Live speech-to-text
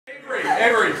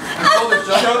Avery,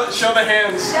 show the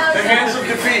hands. The hands of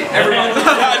defeat. Everyone.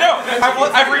 I know.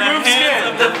 I've removed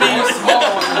skin.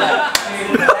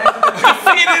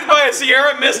 Defeated by a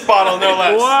Sierra Mist bottle, no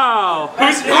less. Wow. Who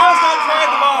has not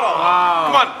tried the bottle? Wow.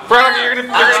 Come on, Brown, you're gonna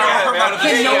get it, man.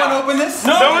 Can no one open this?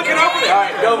 No one can open it.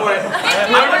 Alright, go for it.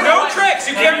 No tricks.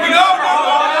 You can't bring it over.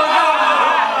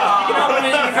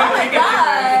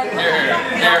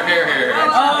 Here.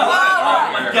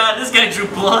 Oh my god, this guy drew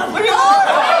blood.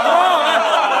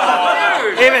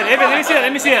 Evan, let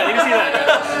me see that.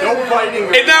 No fighting.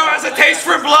 It now has a taste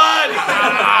for blood.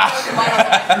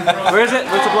 Where is it?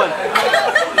 Where's the blood?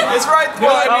 It's right there.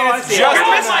 I mean, it's just.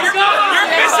 You're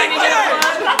missing it.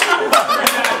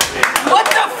 What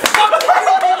the fuck?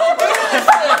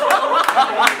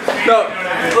 No,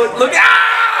 look.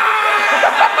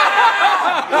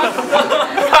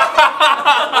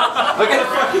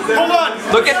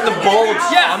 Look at the bulge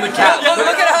on the cap.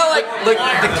 Look at how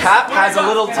the cap has a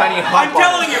little tiny hump. I'm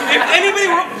telling you, if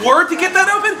anybody were to get that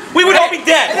open, we would all be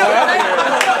dead.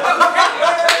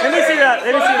 Let me see that.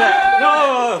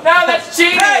 No, that's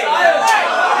cheating.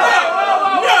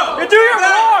 you're doing it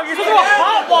wrong. You're supposed to put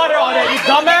hot water on it, you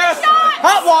dumbass.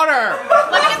 Hot water.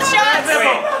 Let me get the shots.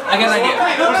 I got an idea.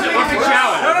 What's the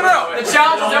challenge? No. The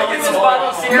challenge is opening this bottle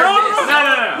of Sierra Mist.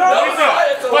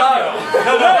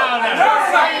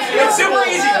 It's super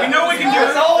easy. We know we can do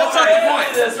it. That's not the point.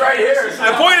 This right here.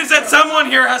 The point is that someone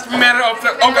here has to be mad at.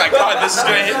 Oh my god, this is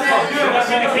gonna hit. You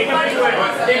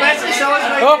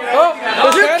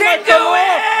can do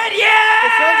it! Yeah! The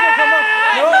sun's gonna come up.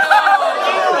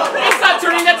 It's not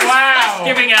turning. That's just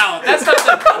giving out. That's not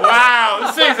the. Wow,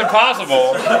 this thing's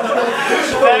impossible. Oh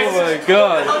my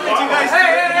god.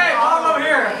 Hey, all over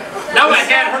here. Now my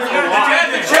hand hurts.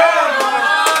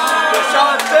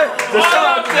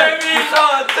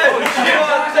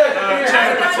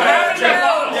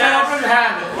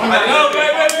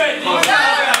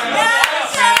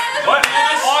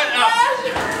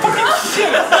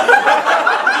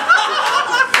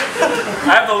 I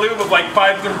have the lube of like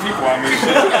 5 different people on me.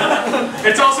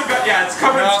 It's also got, it's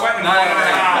covered in sweat and blood.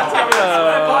 It's covered in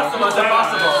sweat. Impossible. It's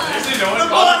impossible.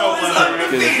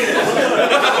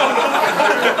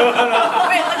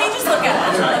 Wait, let me just look at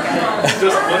it.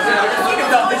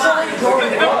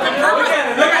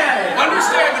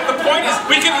 Understand that the point is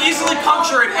we can easily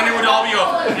puncture it and it would all be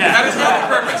over. That is not the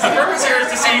purpose. The purpose here is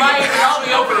to see If it would all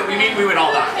be open, we would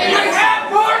all die. We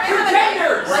have more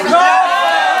containers!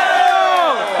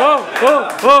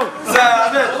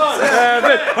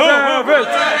 Savage.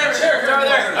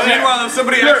 Meanwhile, if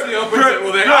somebody actually opens it,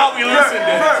 well, they all be listened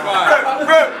to. It's fine.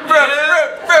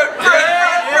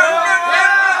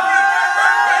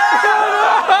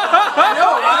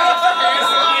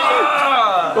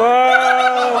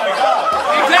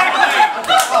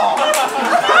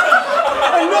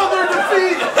 Another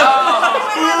defeat!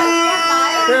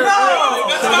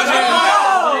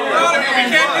 We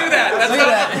can't do that. That's not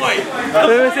the point. Let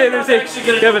me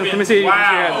see. Kevin, let me see.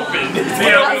 Wow. It's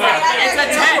a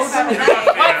test.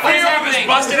 His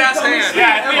busted ass hand.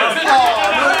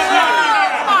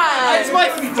 It's my.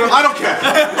 I don't care.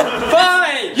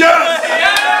 Fine. Yes!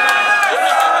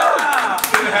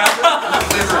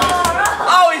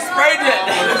 Oh, he sprayed it.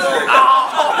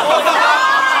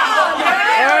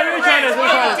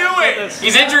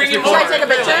 He's injuring you more. Should I take a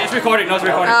picture? It's recording. No, it's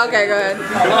recording. Oh, okay, good.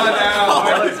 Come on now.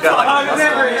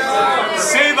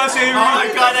 Save us, Avery. Oh my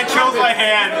god, that killed my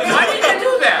hand. Why did you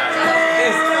do that?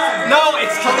 No,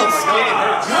 it's called skin.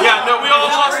 Yeah, no, we all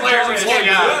lost layers of skin.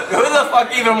 Who the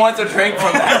fuck even wants a drink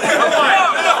from that?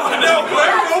 No.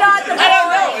 I don't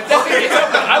know.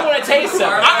 I want to taste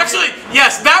some. Actually,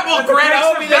 yes, that will grant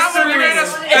us. That will grant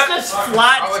us. It's just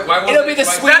flat. It'll be the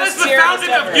sweetest. That is the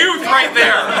fountain of youth right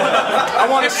there.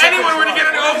 If anyone were to get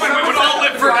it open, we would all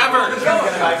live forever.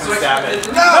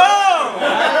 No!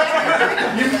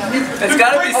 It's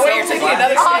gotta be safe. Taking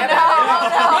another stab.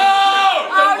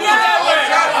 Oh no!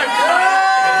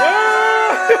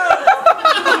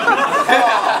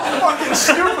 Fucking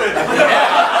stupid.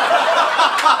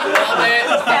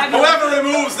 Whoever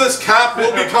removes this cap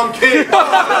will become king.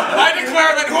 I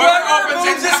declare that whoever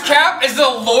opens This cap is the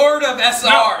Lord of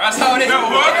SR. That's how it is. No,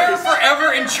 They're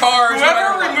forever in charge.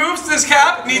 Whoever removes this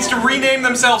cap needs to rename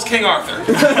themselves King Arthur.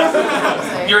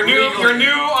 Your new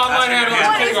online handle is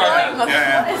King Arthur.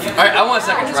 Alright, I want a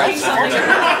second try.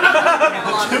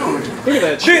 Look at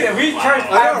that. Dude, if we try to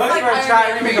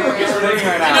make a thing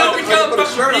right now. You know, we tell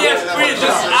ESP is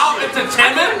just out into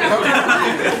Timon.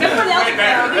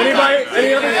 Anybody?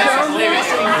 Any other sound?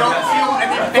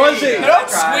 Fuzzy.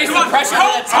 Squeeze the pressure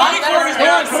on the top.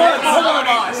 Come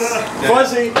on.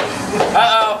 Fuzzy.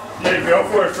 Uh-oh. Yeah, go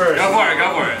for it first. Go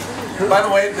for it. By the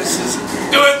way, this is.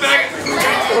 Do it, Megan.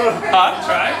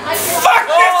 Try. Fuck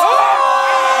this!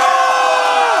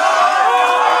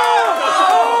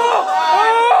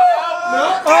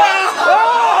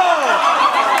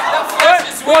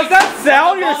 Was that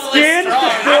sound your skin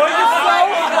destroying itself?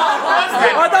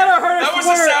 I thought I heard a That was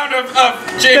the sound of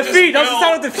James' defeat. That was the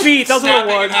sound of defeat. That's what it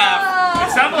was.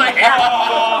 It sounded like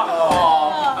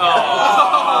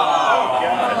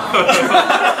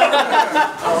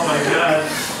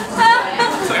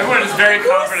Everyone is very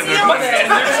confident in their question.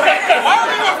 Why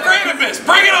are you afraid of this?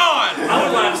 Bring it on! I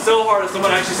would laugh so hard if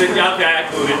someone actually said, yeah, okay, I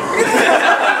can move it.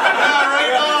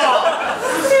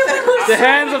 The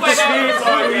hands of defeat.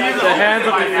 The hands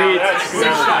of defeat.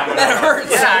 That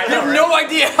hurts. Yeah, you have no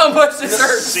idea how much this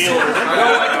hurts.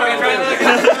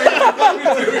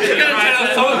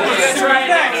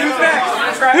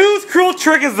 Whose cruel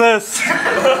trick is this? And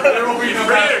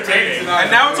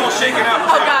now it's all shaken up.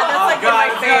 Oh god, that's like in my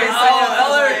face.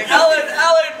 Ellen.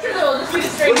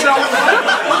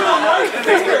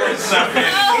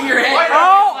 In your head.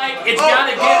 Oh! Like, it's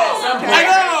gotta give at some point. I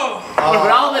know!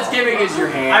 But all that's giving is your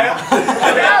hand. Go,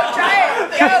 try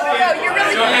it. Go, you're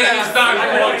really good. It's not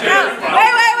going to.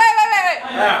 Wait.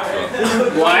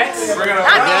 What?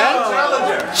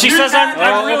 She says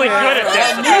I'm really good at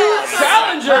this.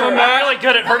 Challenger! I'm really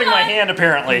good at hurting my hand,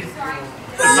 apparently.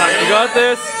 You got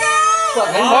this.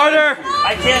 Harder.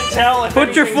 I can't tell if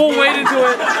Put your full weight into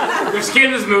it. Your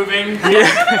skin is moving.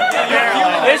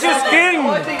 It's your skin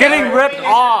getting ripped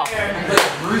off.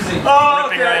 ripping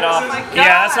right off.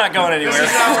 Yeah, that's not going anywhere.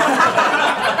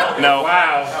 No.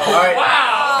 Wow. All right.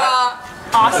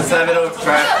 Awesome. Let's have it over.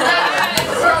 Try it.